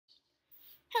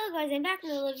Hello guys, I'm back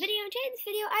with another video. Today in this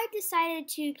video, I decided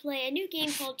to play a new game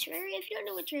called Terraria. If you don't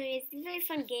know what Terraria is, it's a very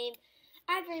fun game.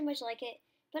 I very much like it.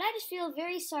 But I just feel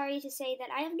very sorry to say that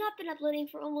I have not been uploading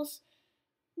for almost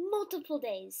multiple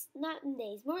days. Not in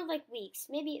days, more like weeks,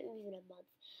 maybe even a month.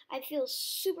 I feel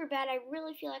super bad. I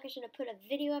really feel like I should have put a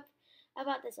video up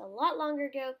about this a lot longer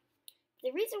ago.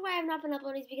 The reason why I've not been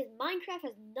uploading is because Minecraft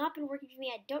has not been working for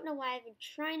me. I don't know why. I've been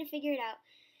trying to figure it out.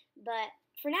 But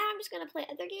for now, I'm just going to play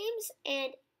other games,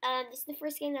 and this is the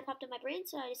first game that popped up my brain,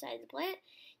 so I decided to play it.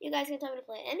 You guys can tell me to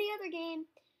play any other game.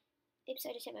 Oops,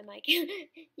 I just hit my mic.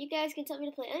 You guys can tell me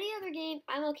to play any other game.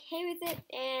 I'm okay with it,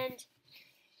 and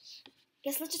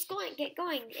guess let's just get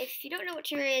going. If you don't know what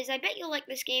Terraria is, I bet you'll like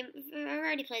this game. I've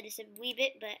already played this a wee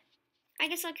bit, but I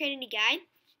guess I'll create a new guide.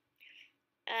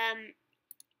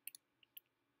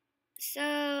 So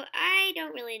I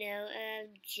don't really know.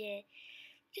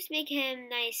 Just make him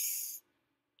nice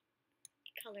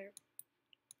color.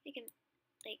 Make him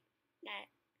like that.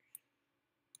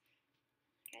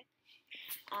 Okay.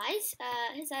 Eyes.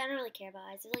 His I don't really care about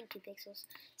eyes. There's like 2 pixels.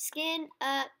 Skin.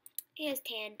 He has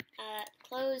tan.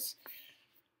 Clothes.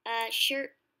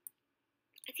 Shirt.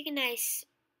 I think a nice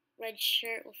red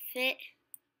shirt will fit.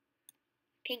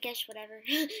 Pinkish, whatever.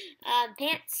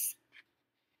 Pants.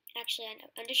 Actually, I know.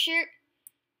 Undershirt.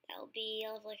 That'll be.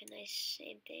 I'll have like a nice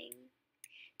same thing.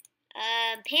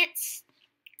 Pants.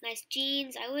 Nice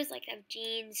jeans. I always like to have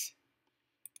jeans.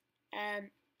 I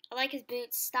like his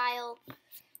boots style.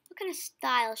 What kind of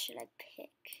style should I pick?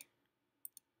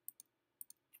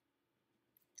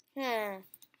 Nah,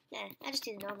 I just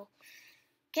do the normal.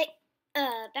 Okay,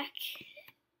 back.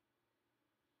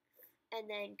 And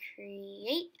then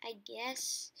create, I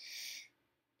guess.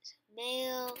 So,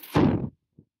 male.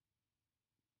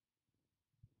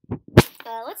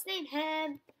 Let's name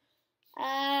him.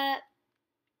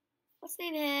 Let's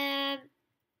name him.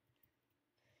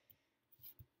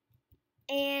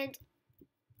 And,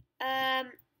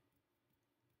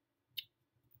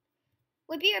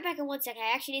 we'll be right back in 1 second.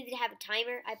 I actually need to have a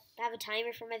timer. I have a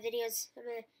timer for my videos. I'm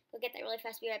gonna go get that really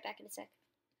fast. Be right back in a sec.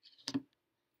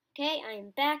 Okay, I am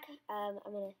back. I'm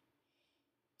gonna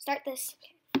start this.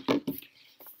 Okay.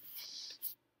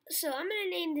 So I'm gonna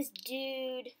name this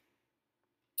dude.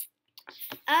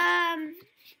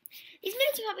 These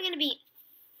minutes are probably gonna be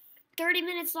 30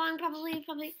 minutes long, probably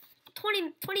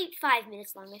 25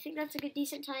 minutes long. I think that's a good,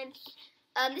 decent time.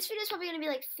 This video is probably going to be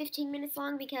like 15 minutes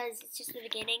long because it's just the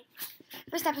beginning.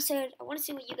 First episode, I want to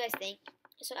see what you guys think.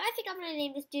 So I think I'm going to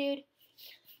name this dude,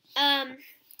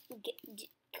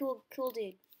 cool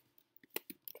dude.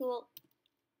 Cool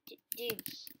dude.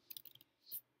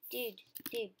 Dude.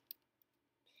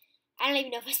 I don't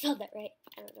even know if I spelled that right.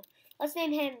 I don't know. Let's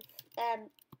name him,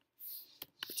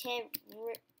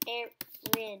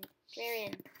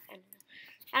 Terraria.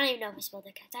 I don't even know if I spelled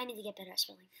that. I need to get better at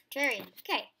spelling. Terraria.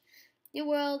 Okay. New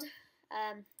world.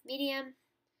 Medium.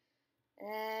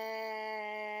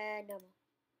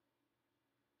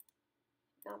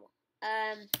 Normal.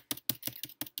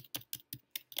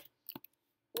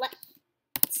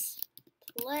 Let's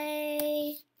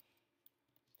play.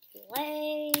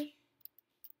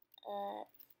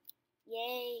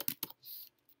 Yay.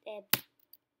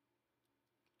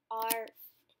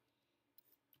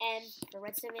 For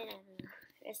RedstoneMan, I don't know.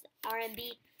 It's RMB.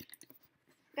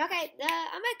 Okay,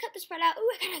 I'm gonna cut this part out.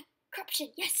 Ooh, I got a corruption.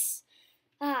 Yes.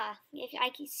 If I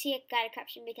can see I got a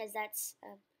corruption because that's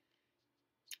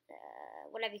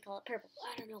whatever you call it, purple.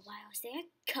 I don't know why I was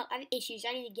there. I have issues.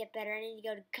 I need to get better. I need to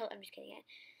go to color. I'm just kidding.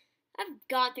 I've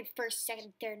gone through first,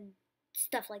 second, third, and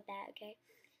stuff like that. Okay.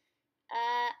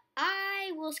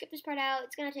 I will skip this part out.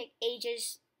 It's gonna take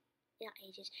ages. Not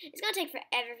ages. It's gonna take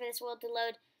forever for this world to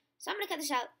load. So I'm going to cut this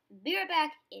out. Be right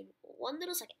back in 1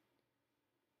 little second.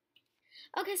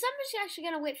 Okay, so I'm just actually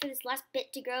going to wait for this last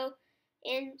bit to grow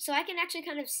in so I can actually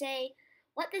kind of say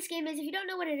what this game is. If you don't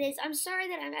know what it is, I'm sorry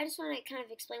that I just want to kind of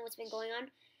explain what's been going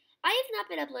on. I have not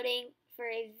been uploading for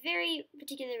a very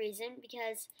particular reason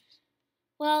because,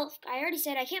 well, I already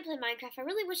said I can't play Minecraft. I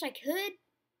really wish I could,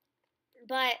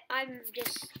 but I'm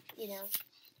just, you know.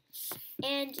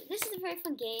 And this is a very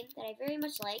fun game that I very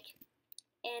much like.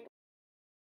 And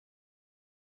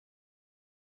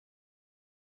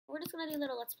we're just going to do a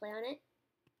little Let's Play on it.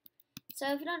 So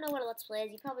if you don't know what a Let's Play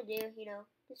is, you probably do, you know,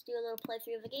 just do a little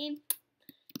playthrough of a game.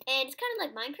 And it's kind of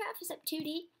like Minecraft, except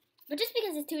 2D. But just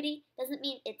because it's 2D doesn't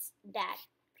mean it's bad,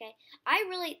 okay? I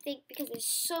really think because there's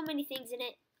so many things in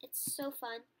it, it's so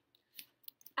fun.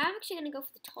 I'm actually going to go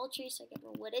for the tall trees so I get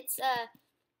more wood. It's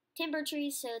timber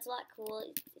trees, so it's a lot cool.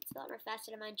 It's a lot more faster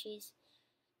to mine trees.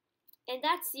 And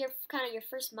that's your kind of your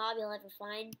first mob you'll ever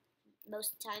find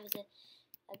most of the time is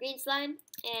a a green slime.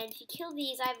 And if you kill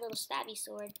these, I have a little stabby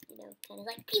sword, you know, kind of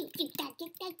like pew, pew, da, da,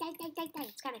 da, da, da, da, da.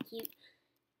 It's kind of cute.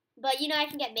 But, you know, I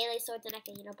can get melee swords and I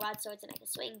can, you know, broadswords and I can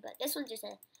swing. But this one's just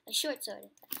a short sword.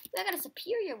 I got a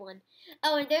superior one.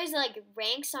 Oh, and there's, like,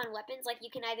 ranks on weapons. Like, you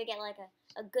can either get, like,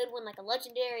 a good one, like a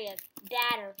legendary, a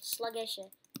bad or sluggish, a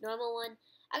normal one.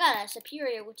 I got a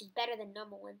superior, which is better than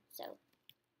normal one. So,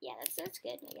 yeah, that's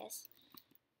good, I guess.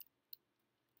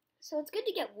 So, it's good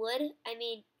to get wood. I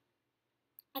mean,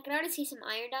 I can already see some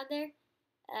iron down there.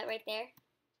 Right there.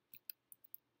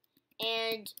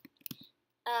 And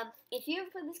if you ever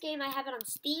play this game, I have it on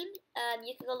Steam.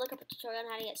 You can go look up a tutorial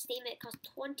on how to get Steam. It costs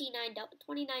 $29. I don't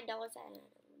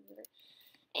know.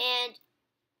 And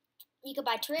you can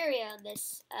buy Terraria on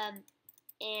this.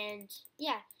 And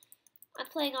yeah, I'm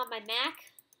playing on my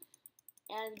Mac.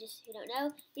 Just if you don't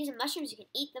know, these are mushrooms. You can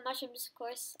eat the mushrooms, of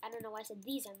course. I don't know why I said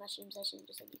these are mushrooms. I should have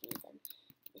just said you can eat them.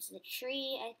 This is a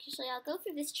tree. Actually, I'll go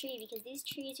through this tree because these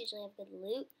trees usually have good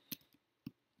loot.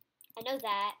 I know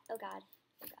that. Oh god.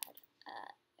 Oh god.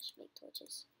 I should make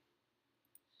torches.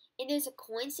 And there's a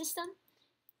coin system.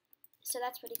 So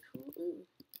that's pretty cool. Ooh,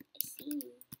 I see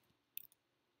you.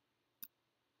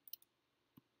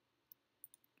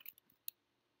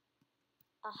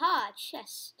 Aha,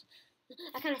 chest.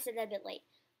 I kind of said that a bit late.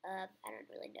 I don't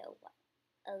really know what.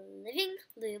 A living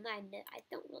loom. I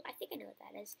think I know what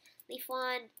that is. Leaf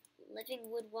wand, living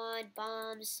wood wand,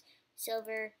 bombs,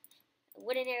 silver,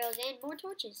 wooden arrows, and more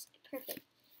torches. Perfect.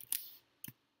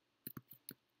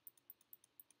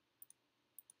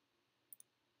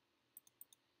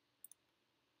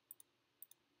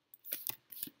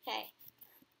 Okay,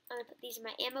 I'm gonna put these in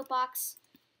my ammo box,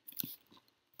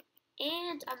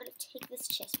 and I'm gonna take this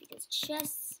chest because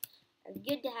chests are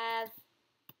good to have.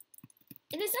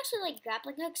 And there's actually like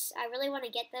grappling hooks. I really want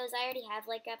to get those. I already have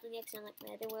like grappling hooks on like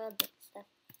my other world and stuff.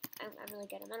 I'm really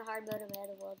good. I'm on a hard mode on my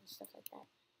other world and stuff like that.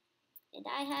 And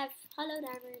I have hollowed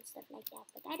armor and stuff like that,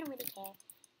 but I don't really care.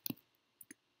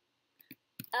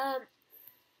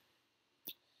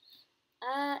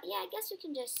 Yeah, I guess we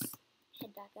can just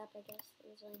head back up, I guess.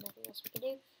 There's really nothing else we can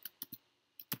do.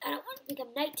 I don't want it to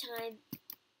become nighttime.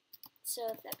 So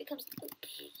if that becomes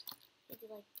maybe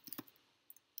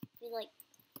like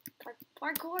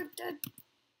parkour.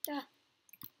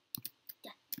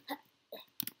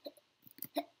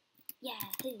 Yeah,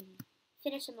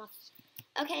 finish him off.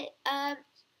 Okay, how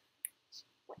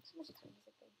much time is it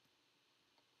then?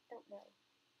 Don't know.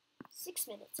 6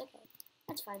 minutes, okay.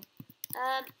 That's fine.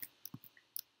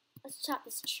 Let's chop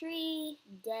this tree.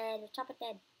 Dead. Chop it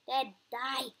dead. Dead.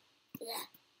 Die. Ugh.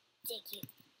 Thank you.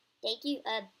 Thank you.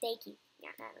 Thank you.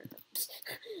 Yeah, I don't know.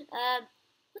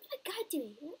 What's my guy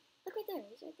doing? Look right there.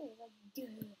 He's right there. He's like,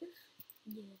 duh.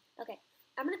 Yeah. Okay.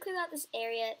 I'm gonna clear out this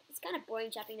area. It's kind of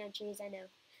boring chopping down trees, I know.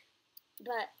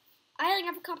 But I only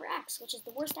have a copper axe, which is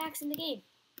the worst axe in the game.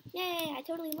 Yay! I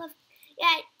totally love.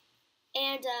 Yeah.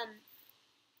 And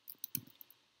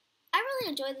I really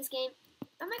enjoy this game.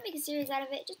 I might make a series out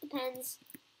of it. It just depends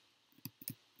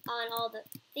on all the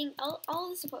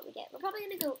support we get. We're probably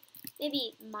gonna go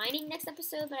maybe mining next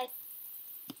episode, but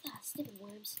stupid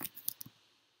worms.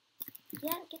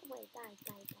 Yeah, get away. Die.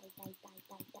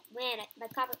 Man, my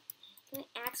copper. Can I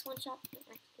axe one shot?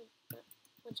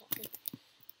 One shot, please.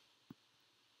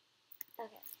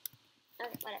 Okay,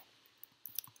 whatever.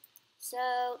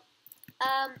 So,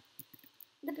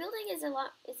 the building is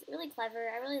really clever.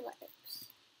 I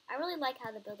really like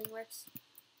how the building works.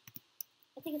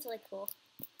 I think it's really cool.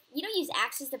 You don't use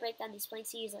axes to break down these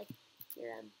planks. You use like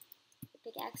your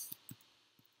pickaxe.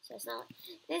 So it's not.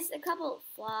 There's a couple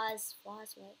flaws.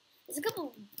 Flaws, what? There's a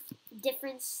couple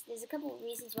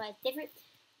reasons why it's different.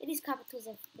 And these copper tools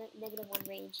have -1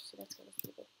 range, so that's kind of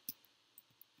stupid.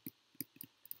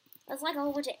 There's like a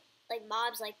whole bunch of like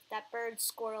mobs, like that bird,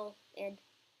 squirrel, and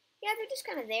yeah, they're just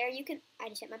kind of there. You can. I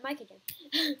just hit my mic again.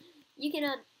 You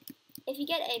can if you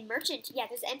get a merchant, yeah,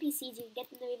 there's NPCs. You can get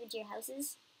them to move into your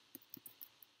houses,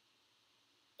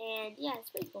 and yeah, it's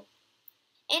pretty cool.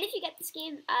 And if you get this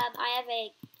game, I have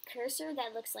a cursor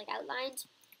that looks like outlined.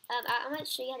 I might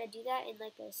show you how to do that in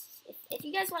like this. If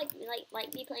you guys like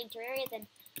me playing Terraria, then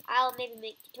I'll maybe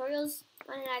make tutorials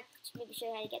on it. I maybe show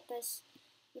you how to get this.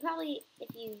 You probably,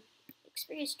 if you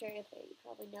experienced Terraria player, you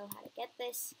probably know how to get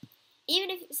this. Even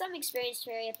if some experienced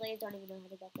Terraria players don't even know how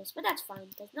to get this, but that's fine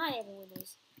because not everyone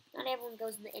knows. Not everyone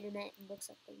goes on the internet and looks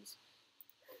up things.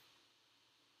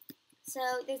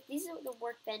 So these are the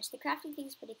workbench. The crafting thing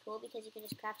is pretty cool because you can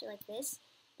just craft it like this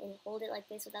and hold it like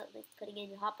this without like putting it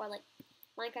in your hotbar like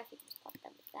Minecraft. You can just pop it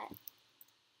down like that.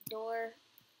 Door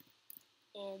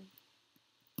and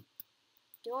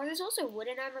door. There's also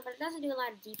wooden armor, but it doesn't do a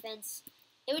lot of defense.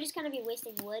 It would just kind of be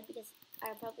wasting wood because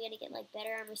I'm probably gonna get like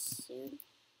better armor soon.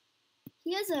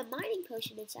 He has a mining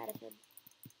potion inside of him.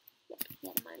 Yep, he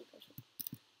had a mining potion.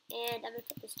 And I'm gonna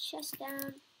put this chest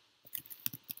down.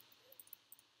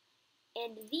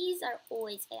 And these are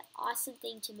always an awesome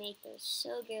thing to make. They're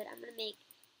so good. I'm gonna make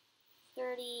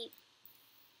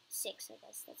 36, I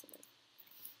guess. That's enough.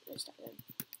 Let's start them.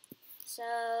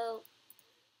 So,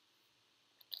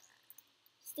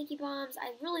 sticky bombs.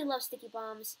 I really love sticky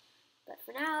bombs. But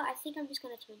for now, I think I'm just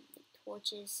gonna turn the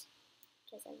torches.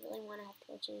 Because I really want to have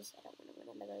torches. I don't want to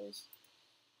run out of those.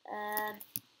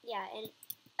 Yeah, and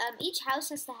each house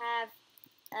has to have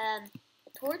a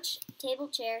torch, table,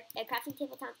 chair. A crafting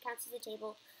table counts as a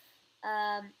table.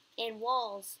 And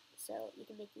walls. So you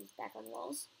can make these back on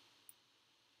walls.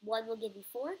 One will give you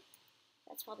 4.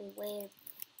 That's probably way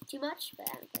too much, but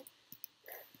I don't care.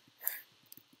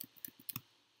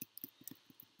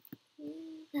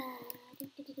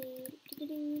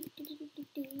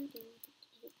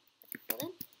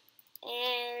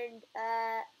 And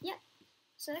yeah.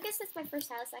 So I guess that's my first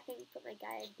house. I can put my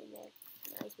guide in there.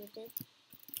 Now he's moved in.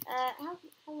 How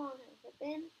long has it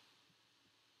been?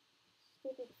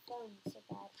 Stupid phone so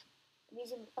bad. I'm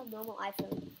using a normal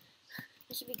iPhone.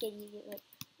 I should be getting it like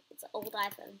it's an old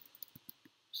iPhone.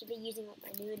 I should be using like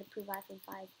my new and approved iPhone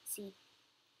 5C.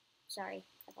 Sorry,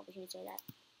 I probably shouldn't say that.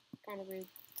 Kind of rude.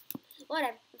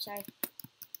 Whatever. I'm sorry.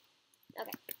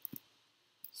 Okay.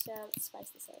 So let's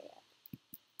spice this area up.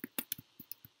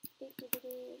 Stupid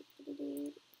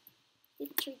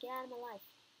tree, get out of my life.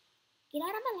 Get out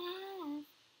of my life.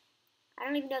 I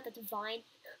don't even know if that's vine.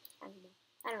 I don't know.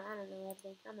 I don't know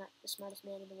everything. I'm not the smartest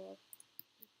man in the world.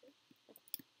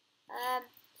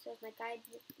 So is my guide.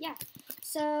 Yeah.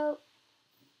 So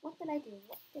what did I do?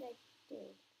 Okay.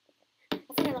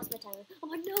 I think I lost my timer. Oh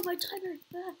no, my timer.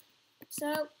 Ah.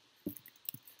 So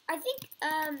I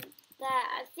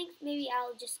think maybe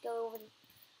I'll just go over.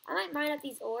 I might mine up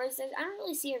these ores. I don't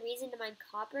really see a reason to mine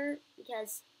copper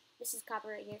because this is copper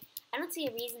right here. I don't see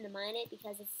a reason to mine it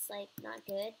because it's like not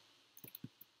good.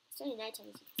 It's only nighttime,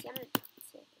 as you can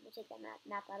see. I'm gonna take that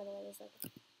map out of the way. There's like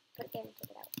put it there and take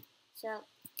it out. So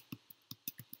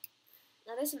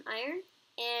now there's some iron,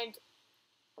 and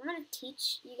I'm gonna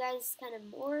teach you guys kind of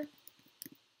more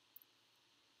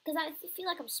because I feel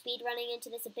like I'm speed running into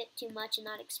this a bit too much and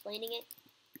not explaining it.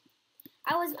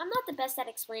 I'm not the best at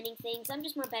explaining things. I'm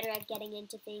just more better at getting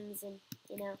into things, and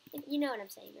you know what I'm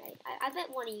saying, right? I bet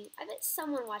I bet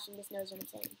someone watching this knows what I'm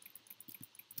saying.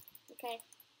 Okay.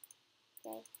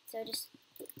 So just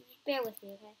bear with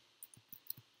me, okay?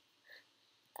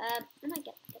 I might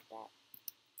get that.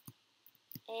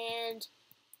 And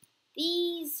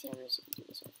these here, I'm just gonna do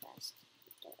this real fast.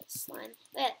 Get that slime.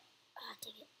 But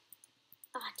dang it.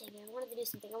 I wanted to do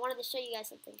something. I wanted to show you guys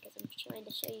something because I'm trying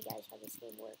to show you guys how this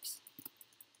game works.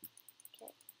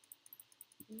 Okay.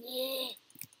 Yeah.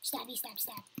 Stabby,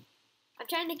 stab. I'm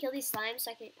trying to kill these slimes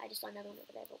so I just saw another one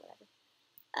over there, but whatever.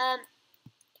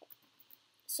 Okay.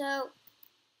 So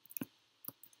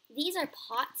these are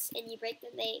pots, and you break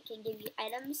them. They can give you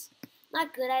items.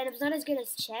 Not good items. Not as good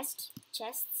as chests.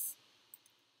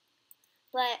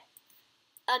 But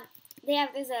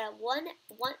there's a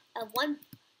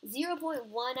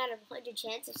 0.1 out of 100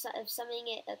 chance of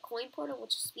summoning a coin portal,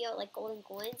 which will spew out like golden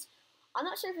coins. I'm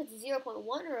not sure if it's 0.1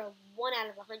 or a 1 out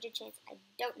of 100 chance. I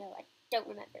don't know. I don't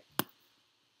remember.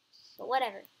 But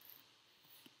whatever.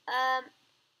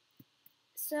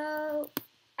 So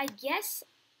I guess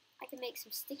I can make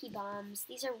some sticky bombs.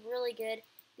 These are really good.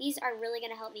 These are really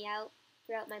going to help me out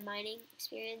throughout my mining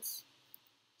experience.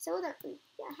 So yeah,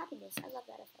 happiness. I love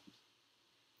that effect.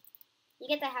 You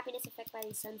get that happiness effect by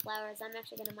these sunflowers. I'm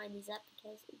actually going to mine these up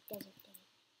because desert, dang it.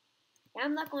 Now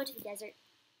I'm not going to the desert.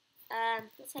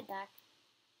 Let's head back.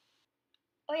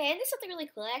 Oh yeah, and there's something really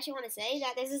cool I actually want to say,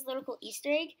 that there's this little cool Easter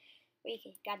egg where you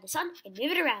can grab the sun and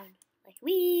move it around. Like,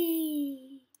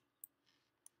 wee.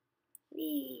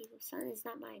 The sun is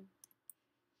not mine.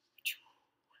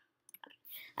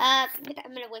 Okay.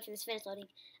 I'm going to wait for this to finish loading.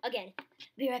 Again,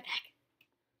 be right back.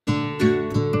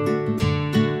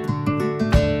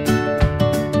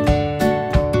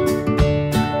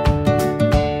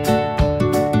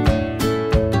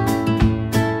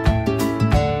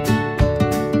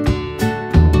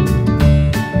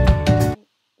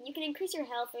 Increase your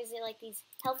health. There's like these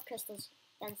health crystals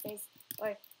downstairs,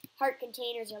 or heart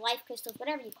containers, or life crystals,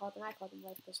 whatever you call them. I call them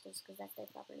life crystals because that's their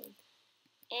proper name.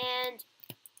 And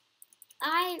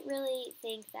I really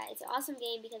think that it's an awesome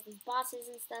game because these bosses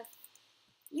and stuff,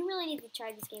 you really need to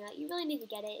try this game out. You really need to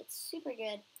get it. It's super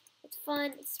good. It's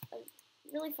fun. It's a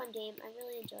really fun game. I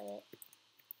really enjoy it.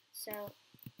 So,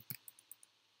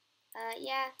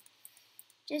 yeah,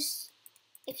 just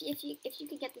if you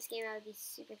could get this game, I would be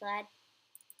super glad.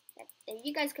 And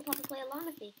you guys could probably play along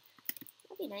with me.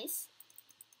 That'd be nice.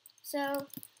 So,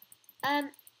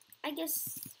 I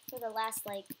guess for the last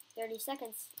like 30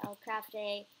 seconds, I'll craft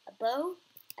a bow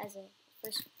as a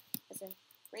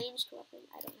ranged weapon.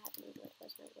 I don't have any wood,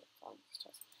 where's my wood? It's all in this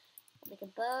chest. I'll make a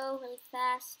bow really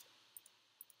fast.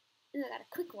 Ooh, I got a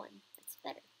quick one. That's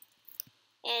better.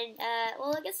 And,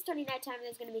 well, I guess it's already nighttime.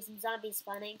 There's going to be some zombies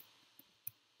spawning.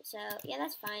 So, yeah,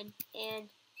 that's fine. And,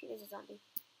 see, there's a zombie.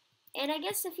 And I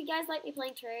guess if you guys like me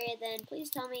playing Terraria, then please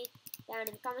tell me down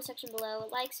in the comment section below.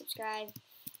 Like, subscribe,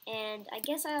 and I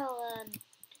guess I'll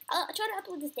try to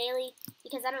upload this daily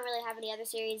because I don't really have any other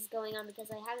series going on because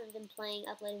I haven't been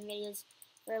uploading videos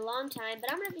for a long time.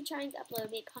 But I'm going to be trying to upload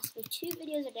maybe possibly 2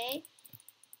 videos a day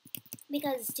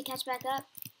because to catch back up,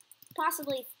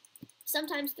 possibly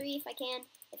sometimes 3 if I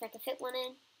can fit one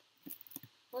in.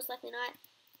 Most likely not.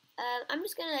 I'm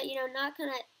just gonna,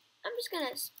 I'm just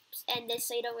gonna end this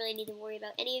so you don't really need to worry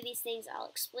about any of these things. I'll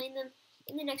explain them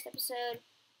in the next episode.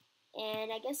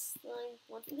 And I guess the only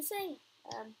one thing to say,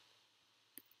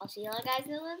 I'll see y'all guys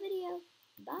in another video.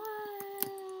 Bye.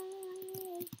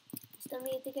 Still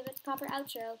need to think of a proper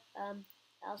outro.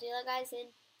 I'll see y'all guys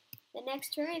in the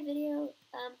next Terraria video.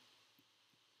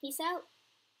 Peace out.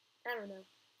 I don't know.